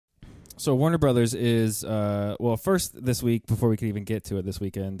So Warner Brothers is first this week, before we could even get to it this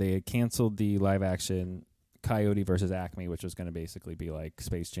weekend, they had canceled the live action Coyote versus Acme, which was going to basically be like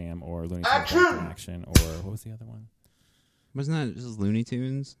Space Jam or Looney Tunes action, or what was the other one? Wasn't that just Looney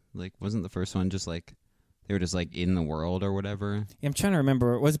Tunes? Like, wasn't the first one just like they were just like in the world or whatever? Yeah, I'm trying to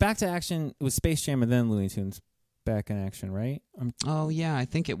remember. It was Back to Action. It was Space Jam and then Looney Tunes back in action, right? Oh yeah, I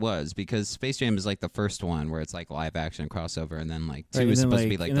think it was, because Space Jam is like the first one where it's like live action crossover, and then like two is supposed to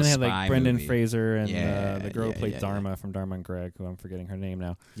be like and the then spy they had like Brendan movie. Fraser and the girl who played Dharma from Dharma and Greg, who I'm forgetting her name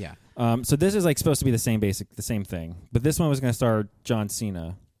now. Yeah. So this is like supposed to be the same thing, but this one was going to star John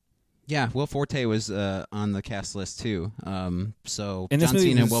Cena. Yeah, Will Forte was on the cast list too. So and John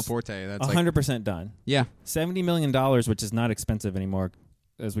Cena and Will Forte, that's 100% done. Yeah, $70 million, which is not expensive anymore,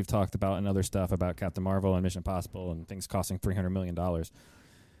 as we've talked about in other stuff about Captain Marvel and Mission Impossible and things costing $300 million.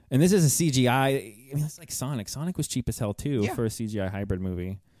 And this is a CGI. I mean, it's like Sonic. Sonic was cheap as hell too for a CGI hybrid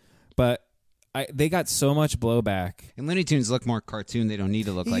movie, but they got so much blowback. And Looney Tunes look more cartoon. They don't need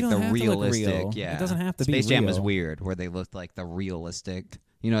to look like the realistic. Real. Yeah, it doesn't have to be real. Space Jam was weird, where they looked like the realistic.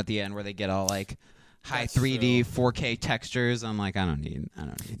 You know, at the end where they get all like high 3D, 4K textures. I'm like, I don't need.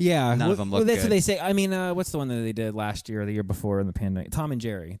 Yeah, none of them look that's good. What they say. I mean, what's the one that they did last year or the year before in the pandemic? Tom and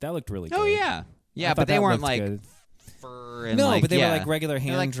Jerry. That looked really good. Oh yeah, but they weren't like good. Fur and but they were like regular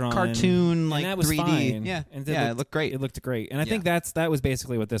hand drawn, cartoon, like and that was 3D. Fine. Yeah, and it looked great. It looked great, and I think that was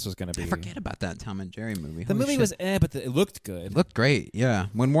basically what this was going to be. I forget about that Tom and Jerry movie. The movie was but it looked good. It looked great. Yeah,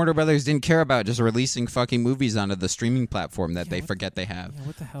 when Warner Brothers didn't care about just releasing fucking movies onto the streaming platform that they forget they have. Yeah,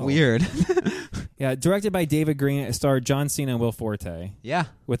 what the hell? Weird. Yeah, directed by David Green. It starred John Cena and Will Forte. Yeah,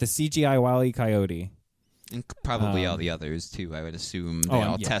 with a CGI Wile E. Coyote. And probably all the others too. I would assume they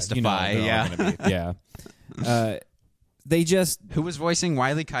all testify. Yeah. They just who was voicing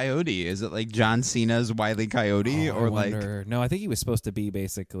Wile E. Coyote? Is it like John Cena's Wile E. Coyote, or like no? I think he was supposed to be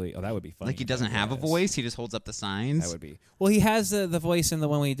basically. Oh, that would be funny. Like he doesn't have a voice. He just holds up the signs. That would be. Well, he has the voice in the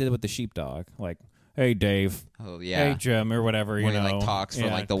one he did with the sheepdog. Like, hey Dave. Oh yeah. Hey Jim, or whatever. When he like talks for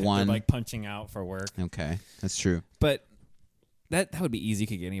like the one like punching out for work. Okay, that's true. But that would be easy. You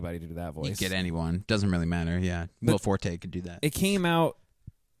could get anybody to do that voice. You could get anyone. Doesn't really matter. Yeah, Will Forte could do that. It came out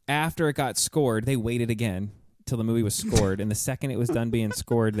after it got scored. They waited again till the movie was scored, and the second it was done being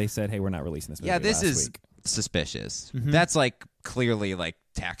scored, they said, "Hey, we're not releasing this movie." Yeah, this is week. Suspicious. Mm-hmm. That's like clearly like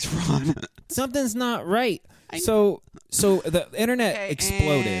tax fraud. Something's not right. So the internet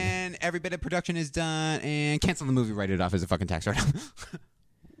exploded, and every bit of production is done, and cancel the movie. Write it off as a fucking tax write-off.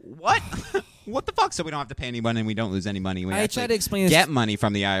 What? What the fuck? So we don't have to pay anyone, and we don't lose any money. We try to explain get money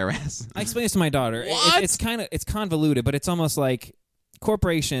from the IRS. I explained this to my daughter. What? It's convoluted, but it's almost like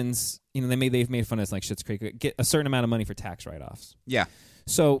corporations. You know, they've made fun of this like Schitt's Creek. Get a certain amount of money for tax write-offs. Yeah.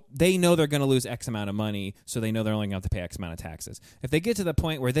 So they know they're going to lose X amount of money, so they know they're only going to have to pay X amount of taxes. If they get to the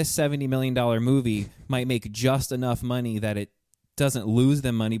point where this $70 million movie might make just enough money that it doesn't lose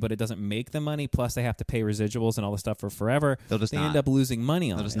them money, but it doesn't make them money, plus they have to pay residuals and all the stuff for forever, they end up losing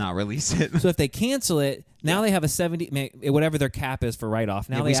money on it. They'll just not release it. So if they cancel it, now they have a whatever their cap is for write-off.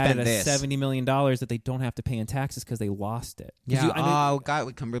 Now they added $70 million that they don't have to pay in taxes because they lost it. Yeah. God,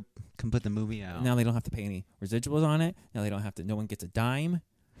 we can put the movie out. Now they don't have to pay any residuals on it. Now they don't have to. No one gets a dime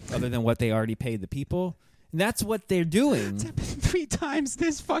other than what they already paid the people. And that's what they're doing. It's happened 3 times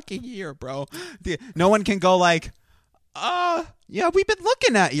this fucking year, bro. No one can go like, yeah, we've been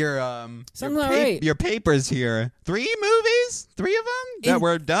looking at your your papers here. 3 movies? 3 of them that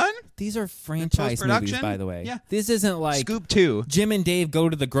were done? These are franchise movies, by the way. Yeah. This isn't like Scoop 2. Jim and Dave Go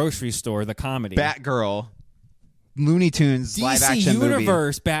to the Grocery Store, the comedy. Batgirl. Looney Tunes DC live action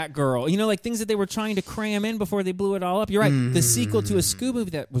Universe movie. Batgirl. You know, like things that they were trying to cram in before they blew it all up. You're right. The sequel to a Scoob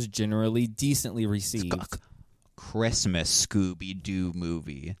movie that was generally decently received. Christmas Scooby-Doo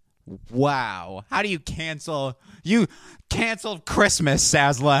movie. Wow. How do you cancel? You canceled Christmas,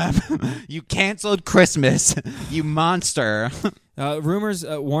 Saslab. You canceled Christmas, you monster. Rumors,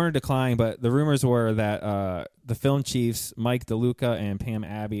 Warner declined, but the rumors were that the film chiefs, Mike DeLuca and Pam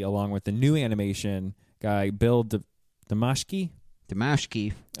Abbey, along with the new animation guy, Bill Damashki. They're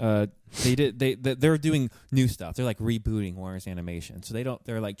doing new stuff. They're like rebooting Warner's animation. So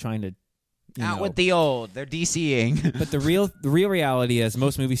they're like trying to with the old. They're DCing. But the real reality is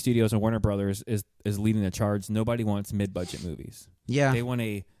most movie studios and Warner Brothers is leading the charge. Nobody wants mid-budget movies. Yeah. They want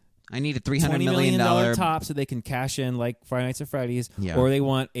I need a $300 million top so they can cash in like Friday Nights at Freddy's, or they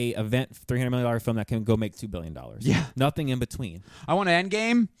want $300 million film that can go make $2 billion. Yeah. Nothing in between. I want an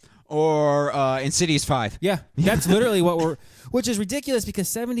Endgame Or Insidious 5. Yeah, that's literally what we're... Which is ridiculous because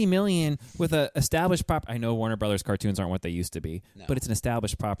 $70 million with an established property... I know Warner Brothers cartoons aren't what they used to be, but it's an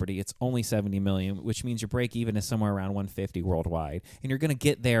established property. It's only $70 million, which means your break-even is somewhere around $150 worldwide. And you're going to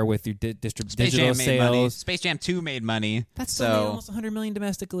get there with your digital sales. Space Jam 2 made money. That's still made almost $100 million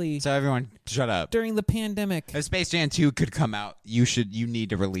domestically. So everyone, shut up. During the pandemic. If Space Jam 2 could come out, you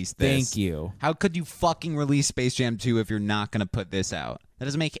need to release this. Thank you. How could you fucking release Space Jam 2 if you're not going to put this out? That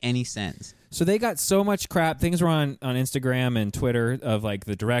doesn't make any sense. So they got so much crap. Things were on Instagram and Twitter of like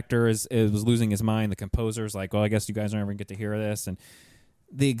the director was losing his mind. The composer's like, well, I guess you guys aren't ever going to get to hear this. And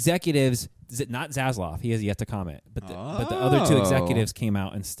the executives, not Zaslav, he has yet to comment, but the other two executives came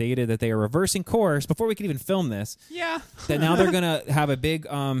out and stated that they are reversing course before we could even film this. Yeah. That now they're going to have a big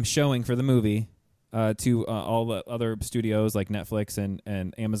showing for the movie. To all the other studios like Netflix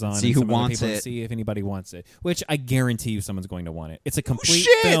and Amazon. See and who some wants other people it. To see if anybody wants it. Which I guarantee you someone's going to want it. It's a complete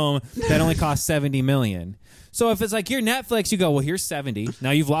film that only costs $70 million. So if it's like you're Netflix, you go, well, here's 70.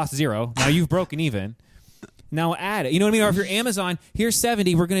 Now you've lost 0. Now you've broken even. Now add it. You know what I mean? Or if you're Amazon, here's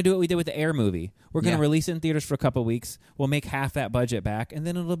 70. We're going to do what we did with the Air movie. We're going to release it in theaters for a couple of weeks. We'll make half that budget back, and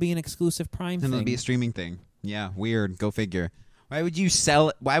then it'll be an exclusive Prime thing. And it'll be a streaming thing. Yeah, weird. Go figure. Why would you sell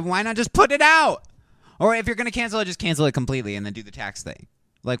it? Why not just put it out? Or if you're going to cancel it, just cancel it completely and then do the tax thing.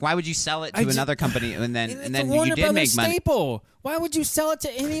 Like, why would you sell it to another company and then you did make money? Staple. Why would you sell it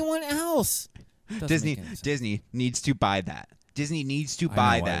to anyone else? Disney needs to buy that. Disney needs to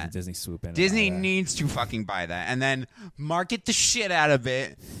buy that. Disney swoop in. Disney needs to fucking buy that and then market the shit out of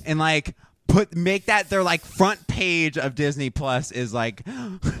it and like make that their like front page of Disney Plus is like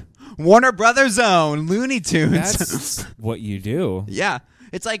Warner Brothers own Looney Tunes. That's what you do. Yeah,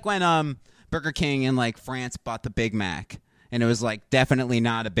 it's like when Burger King in like France bought the Big Mac, and it was like definitely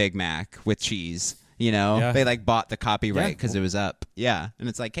not a Big Mac with cheese. You know, they like bought the copyright because it was up. Yeah, and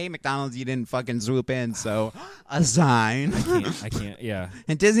it's like, hey, McDonald's, you didn't fucking swoop in, so a sign. I can't. Yeah.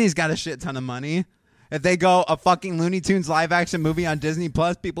 And Disney's got a shit ton of money. If they go a fucking Looney Tunes live action movie on Disney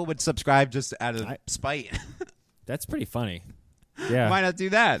Plus, people would subscribe just out of spite. That's pretty funny. Yeah. Why not do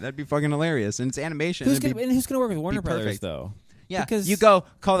that? That'd be fucking hilarious. And it's animation. Who's gonna work with Warner Brothers though? Yeah, because you go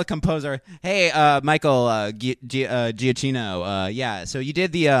call the composer. Hey, Michael Giacchino. Yeah, so you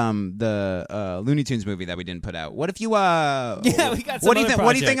did the Looney Tunes movie that we didn't put out. What if you? Yeah, we got some what do you think?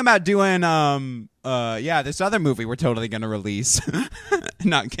 What do you think about doing? This other movie we're totally gonna release,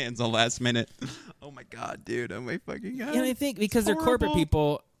 not cancel last minute. Oh my god, dude! Oh my fucking god! And I think because they're corporate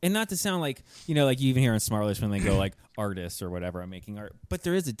people, and not to sound like like you even hear on Smartlish when they go like artists or whatever, I'm making art, but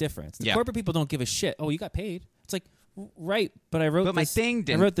there is a difference. The corporate people don't give a shit. Oh, you got paid. It's like. Right, but I wrote but this. My thing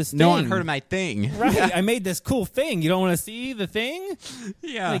didn't. I wrote this thing. No one heard of my thing. Right, yeah. I made this cool thing. You don't want to see the thing?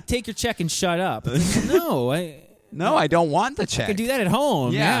 Yeah. Like, take your check and shut up. No, I don't want the check. I can do that at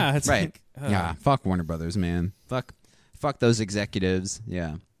home. Yeah, it's right. Like, yeah, fuck Warner Brothers, man. Fuck those executives.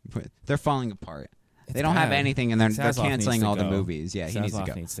 Yeah, they're falling apart. They don't have anything, and they're canceling all the movies. Yeah, he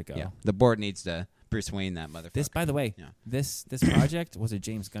needs to go. Yeah, the board needs to Bruce Wayne that motherfucker. This, by the way, this project was a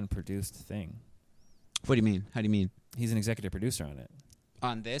James Gunn produced thing. What do you mean? How do you mean? He's an executive producer on it.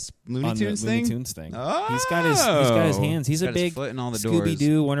 On this Looney Tunes thing? Looney Tunes thing. Oh! He's got his hands. He's a big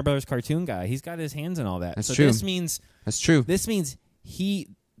Scooby-Doo, Warner Brothers cartoon guy. He's got his hands in all that. That's true. That's true. This means he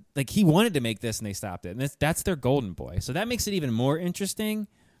wanted to make this and they stopped it. And that's their golden boy. So that makes it even more interesting.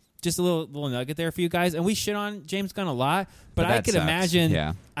 Just a little nugget there for you guys. And we shit on James Gunn a lot, but I could imagine.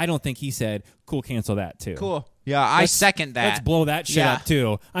 Yeah. I don't think he said, "Cool, cancel that too." Cool. Yeah, I second that. Let's blow that shit up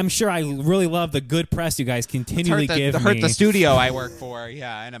too. I'm sure I really love the good press you guys continually give me. Hurt the studio I work for.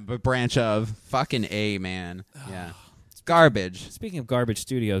 Yeah, and a branch of fucking A, man. Yeah, it's garbage. Speaking of garbage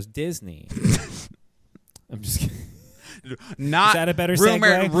studios, Disney. I'm just kidding. Not is that a better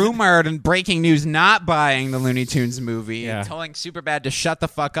segue? Rumored and breaking news not buying the Looney Tunes movie and telling Superbad to shut the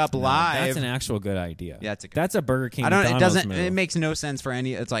fuck up live. That's an actual good idea. Yeah, that's a Burger King. Move. It makes no sense for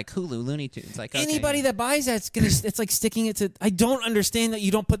any. It's like Hulu, Looney Tunes. It's like anybody that buys that's gonna. It's like sticking it to. I don't understand that you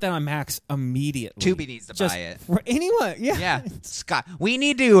don't put that on Max immediately. Tubi needs to buy it. For anyone, yeah. Scott, we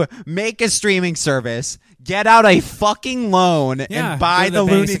need to make a streaming service. Get out a fucking loan and buy the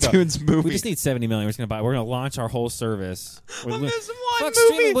Looney Tunes movie. We just need $70 million. We're going to launch our whole service. On this one movie.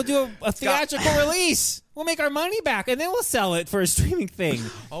 Streaming. We'll do a theatrical release. We'll make our money back, and then we'll sell it for a streaming thing.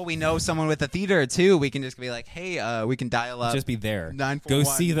 Oh, we know someone with a theater, too. We can just be like, hey, we can dial up. Just be there. 941 Go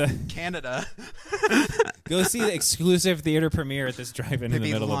see the Canada. Go see the exclusive theater premiere at this drive-in in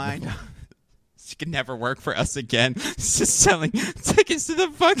the middle of the She can never work for us again. It's just selling tickets to the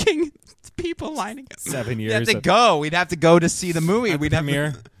fucking people lining up. 7 years. We'd have to go. We'd have to go to see the movie. We'd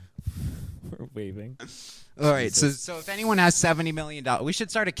premiere. We're waving. All right, so if anyone has $70 million, we should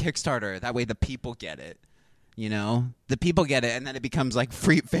start a Kickstarter. That way the people get it. You know, the people get it, and then it becomes like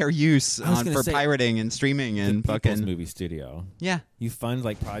fair use for pirating and streaming and fucking movie studio. Yeah, you fund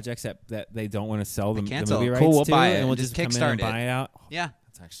like projects that they don't want to sell the movie rights we'll to, buy it and we'll just come in and buy it out. Yeah,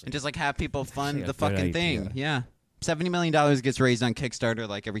 that's actually and just like have people fund the fucking idea. thing. Yeah. $70 million gets raised on Kickstarter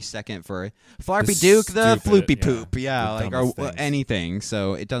like every second for Flarpy Duke the Floopy Poop. Yeah, like or anything.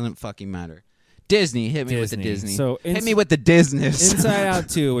 So it doesn't fucking matter. Disney, hit me with the Disney. So hit me with the Disness. Inside Out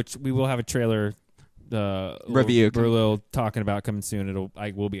 2, which we will have a trailer review. We're a little talking about coming soon.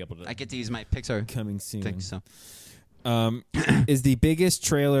 I will be able to. I get to use my Pixar coming soon. Thing, so. Is the biggest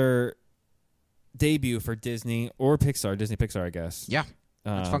trailer debut for Disney or Pixar? Disney Pixar, I guess. Yeah,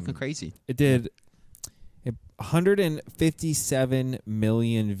 that's fucking crazy. It did 157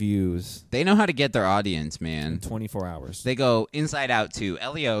 million views. They know how to get their audience, man. In 24 hours. They go Inside Out 2.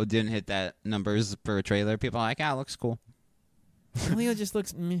 Elio didn't hit that numbers for a trailer. People are like, it looks cool. Elio just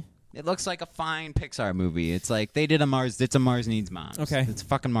looks meh. It looks like a fine Pixar movie. It's like they did it's a Mars Needs Moms. Okay. It's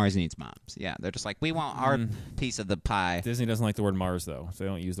fucking Mars Needs Moms. Yeah, they're just like, we want our piece of the pie. Disney doesn't like the word Mars, though, so they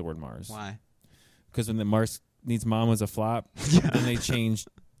don't use the word Mars. Why? Because when the Mars Needs Mom was a flop, then they changed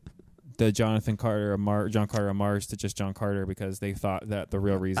the John Carter of Mars to just John Carter because they thought that the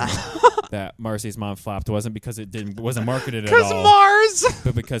real reason that Mars Needs Mom flopped wasn't because it wasn't marketed at all. Because Mars!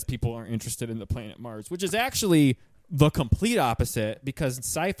 But because people aren't interested in the planet Mars, which is actually the complete opposite because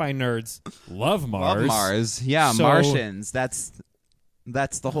sci-fi nerds love Mars. Love Mars. Yeah, so, Martians. That's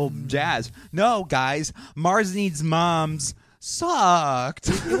the whole jazz. No, guys, Mars Needs Moms sucked.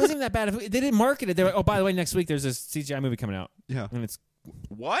 It wasn't even that bad. They didn't market it. They were, oh, by the way, next week there's this CGI movie coming out. Yeah. And it's...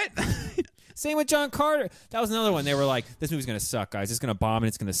 What? Same with John Carter. That was another one. They were like, this movie's going to suck, guys. It's going to bomb and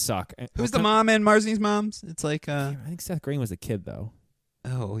it's going to suck. And who's the mom in Mars Needs Moms? It's like... I think Seth Green was the kid, though.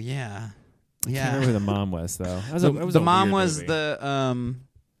 Oh, yeah. I can't remember who the mom was, though. The mom was the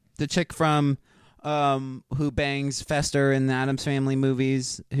chick from who bangs Fester in the Addams Family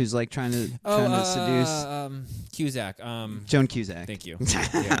movies, who's like trying to seduce Cusack. Joan Cusack. Thank you.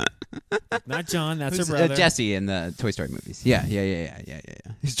 Yeah. Not John. That's her brother. Jesse in the Toy Story movies. Yeah.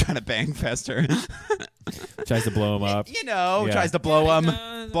 He's trying to bang Fester. Tries to blow him up. Tries to blow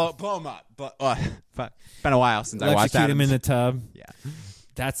him. Blow him up. Fuck. Been a while since I watched that. Electrocute him in the tub. Yeah.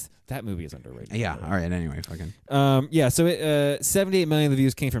 That movie is underrated. Yeah. All right. Anyway, fucking. So 78 million of the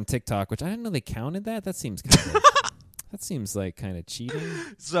views came from TikTok, which I didn't know they counted that. That seems kind of that seems like kind of cheating.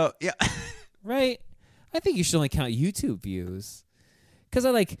 So yeah, right. I think you should only count YouTube views. Because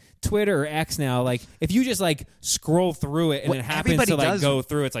I like Twitter or X now, like if you just like scroll through it and it happens to like go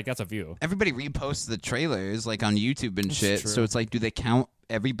through, it's like that's a view. Everybody reposts the trailers like on YouTube and shit. True. So it's like, do they count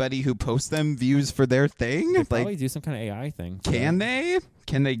everybody who posts them views for their thing? They probably do some kind of AI thing. Can they?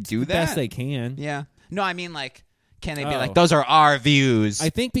 Can they do that? Best they can. Yeah. No, I mean like, can they be like, those are our views? I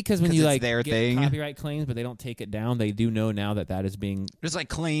think because when you like their get thing. Copyright claims, but they don't take it down, they do know now that is being just like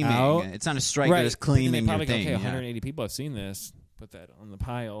claiming. Out. It's not a strike. Right. They're just claiming your thing. Okay, 180 people have seen this. Put that on the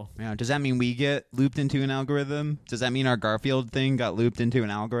pile. Yeah. Does that mean we get looped into an algorithm? Does that mean our Garfield thing got looped into an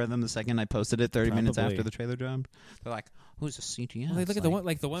algorithm the second I posted it 30 minutes after the trailer dropped? They're like, who's a CTS? Well, look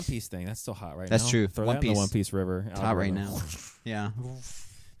at the One Piece thing. That's still hot right now. That's true. Throw that in the One Piece river. It's hot right now. Yeah.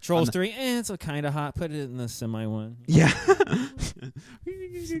 Trolls 3, it's kind of hot. Put it in the semi one. Yeah.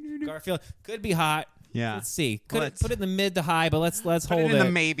 Garfield could be hot. Yeah. Let's see. Put it in the mid to high, but let's hold it. Put it in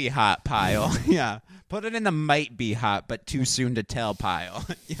the maybe hot pile. Yeah. Put it in the might be hot, but too soon to tell pile.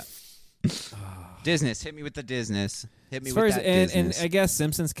 Yeah. Disness. Hit me with the Disness. Hit me with that Disness. And I guess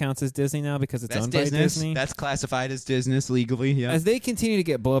Simpsons counts as Disney now because it's owned by Disney. That's classified as Disness legally, yeah. As they continue to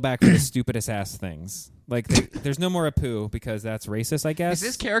get blowback for the stupidest ass things. Like, there's no more Apu because that's racist, I guess. Is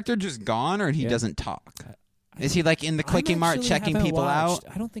this character just gone or he doesn't talk? Is he like in the Quickie Mart checking people out?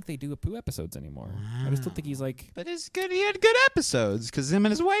 I don't think they do Apu episodes anymore. I just don't think he's like. But it's good. He had good episodes because him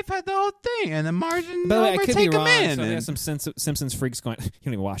and his wife had the whole thing, and the Margin I could be wrong. In. So there's some Simpsons freaks going. You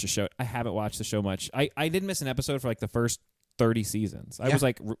don't even watch the show. I haven't watched the show much. I did miss an episode for like the first 30 seasons. I was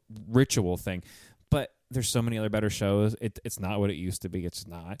like ritual thing, but there's so many other better shows. It's not what it used to be. It's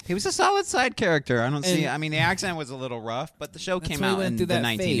not. He was a solid side character. I don't see. I mean, the accent was a little rough, but the show came out in the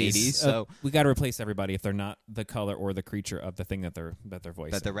 1980s. So we got to replace everybody if they're not the color or the creature of the thing that they're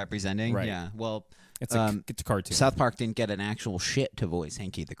voicing. That they're representing. Right. Yeah. Well, it's a cartoon. South Park didn't get an actual shit to voice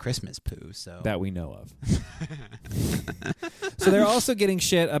Hanky the Christmas Pooh, so that we know of. So they're also getting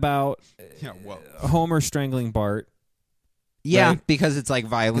shit about Homer strangling Bart. Yeah, right? Because it's like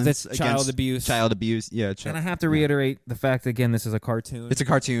violence against child abuse. Child abuse, yeah. And I have to reiterate the fact that, again, this is a cartoon. It's a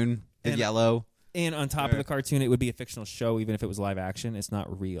cartoon. It's yellow. And on top of the cartoon, it would be a fictional show, even if it was live action. It's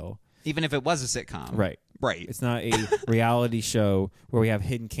not real. Even if it was a sitcom. Right. Right. It's not a reality show where we have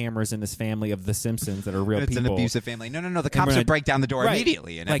hidden cameras in this family of The Simpsons that are real people. It's an abusive family. No. The cops would break down the door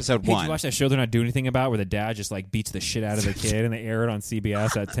immediately in episode 1. Did you watch that show they're not doing anything about where the dad just like beats the shit out of the kid and they air it on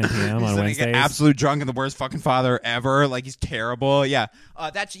CBS at 10 p.m. on Wednesdays? Absolute drunk and the worst fucking father ever. Like, he's terrible. Yeah.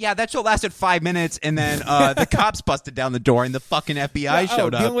 That show lasted 5 minutes, and then the cops busted down the door and the fucking FBI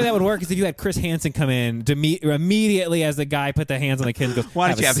showed up. The only way that would work is if you had Chris Hansen come in immediately as the guy put the hands on the kid and goes, "Why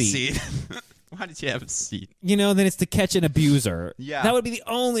don't you have a seat?" Why did you have a seat? Then it's to catch an abuser. Yeah. That would be the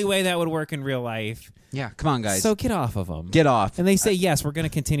only way that would work in real life. Yeah, come on, guys. So get off of them. Get off. And they say, yes, we're going to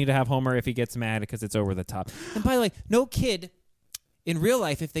continue to have Homer if he gets mad because it's over the top. And by the way, no kid in real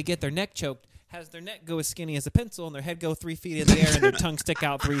life, if they get their neck choked, has their neck go as skinny as a pencil and their head go 3 feet in the air and their tongue stick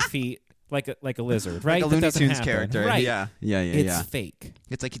out 3 feet like a lizard, right? Like a Looney Tunes character. Right. Yeah. It's fake.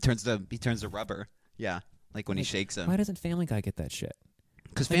 It's like he turns to rubber. Yeah. Like when he shakes him. Why doesn't Family Guy get that shit?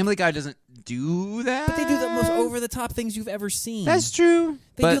 Because Family Guy doesn't do that. But they do the most over-the-top things you've ever seen. That's true.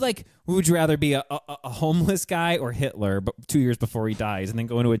 They do like, would you rather be a homeless guy or Hitler 2 years before he dies and then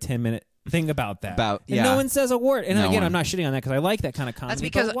go into a 10-minute thing about that? And no one says a word. And again, I'm not shitting on that because I like that kind of comedy. That's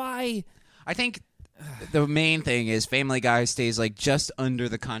because but why? I think the main thing is Family Guy stays like just under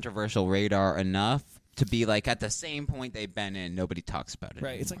the controversial radar enough to be like at the same point they've been in, nobody talks about it.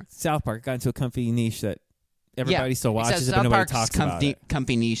 Right. Anymore. It's like South Park got into a comfy niche that everybody still watches it, South but nobody Park's talks about it.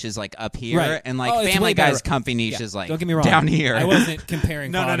 comfy niche is like up here, right. and like Family Guy's comfy niche is like don't get me wrong. down here. I wasn't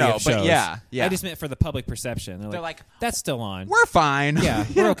comparing quality of shows. But yeah. I just meant for the public perception. They're like, that's still on. We're fine. Yeah,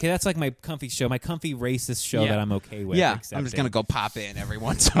 we're okay. That's like my comfy show, my comfy racist show that I'm okay with. Yeah, accepting. I'm just going to go pop in every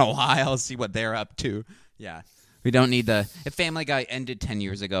once in a while, see what they're up to. Yeah. We don't need if Family Guy ended 10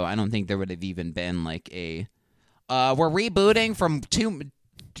 years ago, I don't think there would have even been like we're rebooting from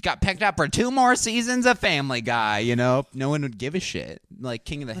got picked up for 2 more seasons of Family Guy, No one would give a shit. Like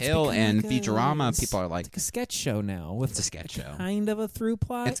King of the Hill and Futurama, people are like... It's like a sketch show now. It's a sketch show. Kind of a through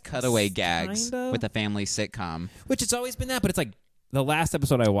plot. It's cutaway gags with a family sitcom. Which it's always been that, but it's like the last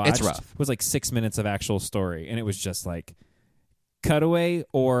episode I watched was like 6 minutes of actual story, and it was just like cutaway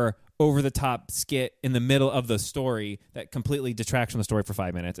or over-the-top skit in the middle of the story that completely detracts from the story for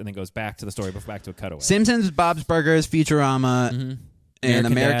 5 minutes and then goes back to the story, back to a cutaway. Simpsons, Bob's Burgers, Futurama... And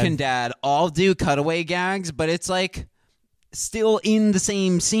American Dad all do cutaway gags, but it's like still in the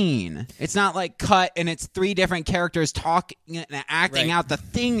same scene. It's not like cut and it's 3 different characters talking and acting out the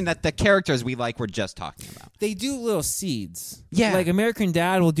thing that the characters we like were just talking about. They do little seeds. Yeah. Like American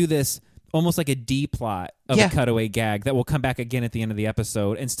Dad will do this almost like a D plot of a cutaway gag that will come back again at the end of the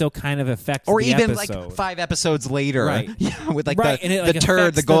episode and still kind of affect the episode. Or even like 5 episodes later. Right. Yeah, with like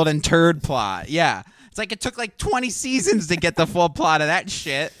the golden turd plot. Yeah. It's like it took like 20 seasons to get the full plot of that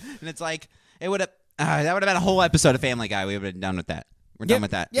shit, and it's like it would have that would have been a whole episode of Family Guy. We would have been done with that. We're done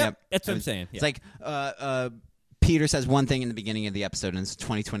with that. Yep. That's what I'm saying. It's like Peter says one thing in the beginning of the episode, and it's a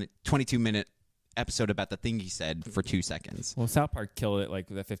 22-minute episode about the thing he said for 2 seconds. Well, South Park killed it like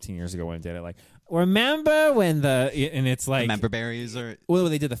 15 years ago when it did it. Like, remember when and it's like remember berries or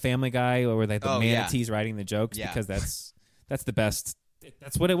they did the Family Guy where they had the manatees writing the jokes because that's the best.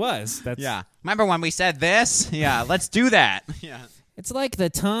 That's what it was. Remember when we said this? Yeah, let's do that. Yeah. It's like the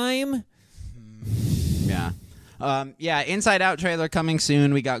time. Yeah. Inside Out trailer coming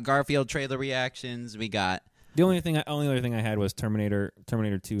soon. We got Garfield trailer reactions. We got the only other thing I had was Terminator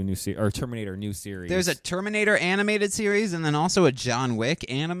 2 Terminator new series. There's a Terminator animated series and then also a John Wick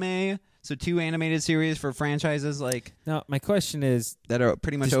anime. So 2 animated series for franchises like. Now my question is that are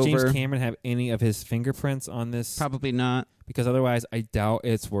pretty much over. Does James over. Cameron have any of his fingerprints on this? Probably not. Because otherwise, I doubt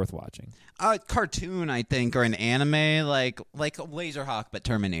it's worth watching. Cartoon, I think, or an anime like Laserhawk, but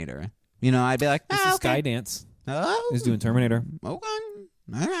Terminator. I'd be like, this is Skydance. Oh, he's doing Terminator. Okay,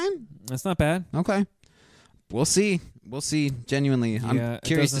 all right, that's not bad. Okay, we'll see. Genuinely, I'm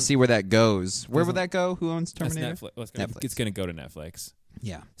curious to see where that goes. Where would that go? Who owns Terminator? That's Netflix. It's going to go to Netflix.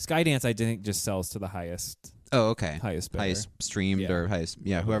 Yeah, Skydance, I think, just sells to the highest. Oh, okay. Highest streamed or highest,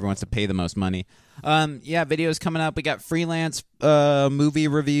 whoever wants to pay the most money. Videos coming up. We got freelance movie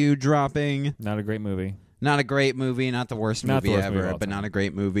review dropping. Not a great movie. Not a great movie. Not the worst movie ever, but not a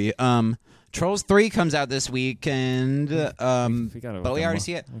great movie. Trolls 3 comes out this week, but we already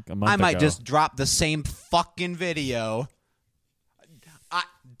see it. I might just drop the same fucking video.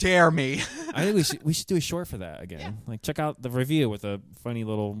 Dare me. I think we should do a short for that again. Yeah. Like check out the review with a funny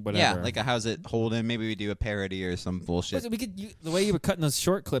little whatever. Yeah, like a how's it holding? Maybe we do a parody or some bullshit. We could the way you were cutting those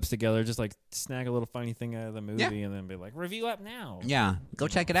short clips together, just like snag a little funny thing out of the movie and then be like review up now. Yeah, go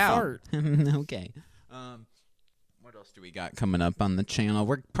check it out. Fart. Okay. What What else do we got coming up on the channel?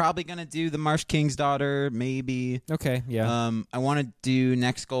 We're probably gonna do The Marsh King's Daughter, maybe. Okay, yeah. I want to do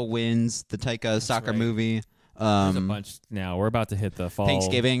Next Goal Wins, the Taika soccer movie. There's a bunch now. We're about to hit the fall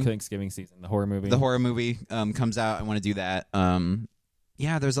Thanksgiving season. The horror movie. The horror movie comes out. I want to do that.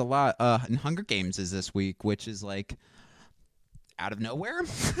 Yeah, there's a lot. And Hunger Games is this week, which is like out of nowhere.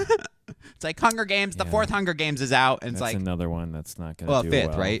 It's like Hunger Games. The fourth Hunger Games is out, and it's like another one that's not going to do fifth,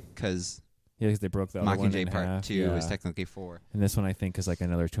 well. right? Because they broke the other one in Part half. 2 is technically 4. And this one, I think, is like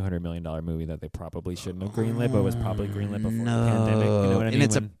another $200 million movie that they probably shouldn't have greenlit, but was probably greenlit before the pandemic. You know what I mean? And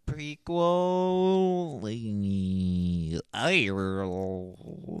it's a prequel.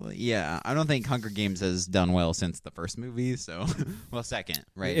 Yeah, I don't think Hunger Games has done well since the first movie. So, well, second,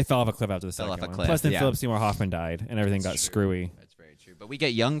 right? It fell off a cliff after the second one. Plus, then Philip Seymour Hoffman died, and everything got screwy. That's very true. But we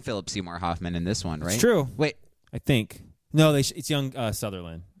get young Philip Seymour Hoffman in this one, right? It's true. Wait, I think. No, it's young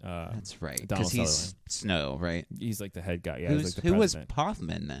Sutherland. That's right. Because he's Snow, right? He's like the head guy. Yeah, who was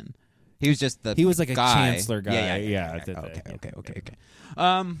Hoffman then? He was just the He was like a guy. chancellor guy. Yeah. Okay.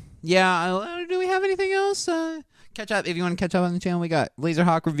 Do we have anything else? Catch up. If you want to catch up on the channel, we got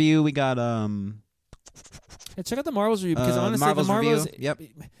Laserhawk review. We got Yeah, check out the Marvels review because honestly, Marvel's the Marvels. Review. Yep,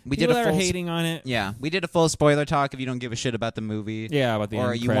 we did a full hating on it. Yeah, we did a full spoiler talk. If you don't give a shit about the movie, about the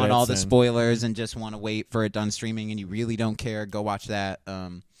or end you want all the and spoilers and just want to wait for it done streaming and you really don't care, go watch that.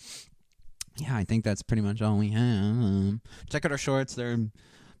 Yeah, I think that's pretty much all we have. Check out our shorts; they're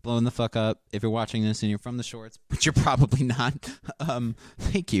blowing the fuck up. If you're watching this and you're from the shorts, which you're probably not,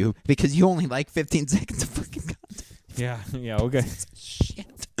 thank you because you only like 15 seconds of fucking content. Yeah, okay.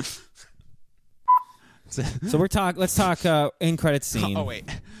 Shit. So let's talk end credits scene. Oh wait.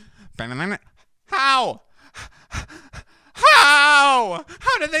 How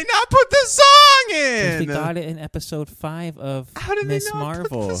did they not put this song in? They got it in episode 5 of How did Miss they not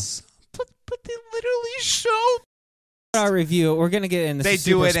Marvel. But they literally show our review. We're gonna get in. This they is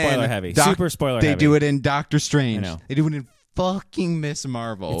do super it spoiler in heavy. Doc- Super spoiler They heavy. do it in Doctor Strange. I know. They do it in fucking Miss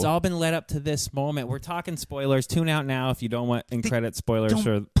Marvel. It's all been led up to this moment. We're talking spoilers. Tune out now if you don't want end credit spoilers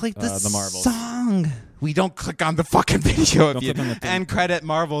for play the Marvels. Song. We don't click on the fucking video Don't if you click on the thing. and credit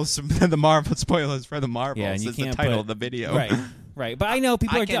Marvels the Marvel spoilers for the Marvels. Yeah, and you is can't the title put- of the video. Right. But I know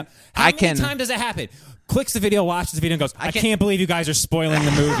people I are can- dumb. How I many can- times does it happen? Clicks the video, watches the video, and goes, I can't believe you guys are spoiling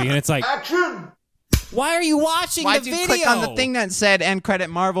the movie. And it's like, Action! why are you watching Why'd the you video? click on the thing that said end credit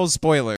Marvel spoilers?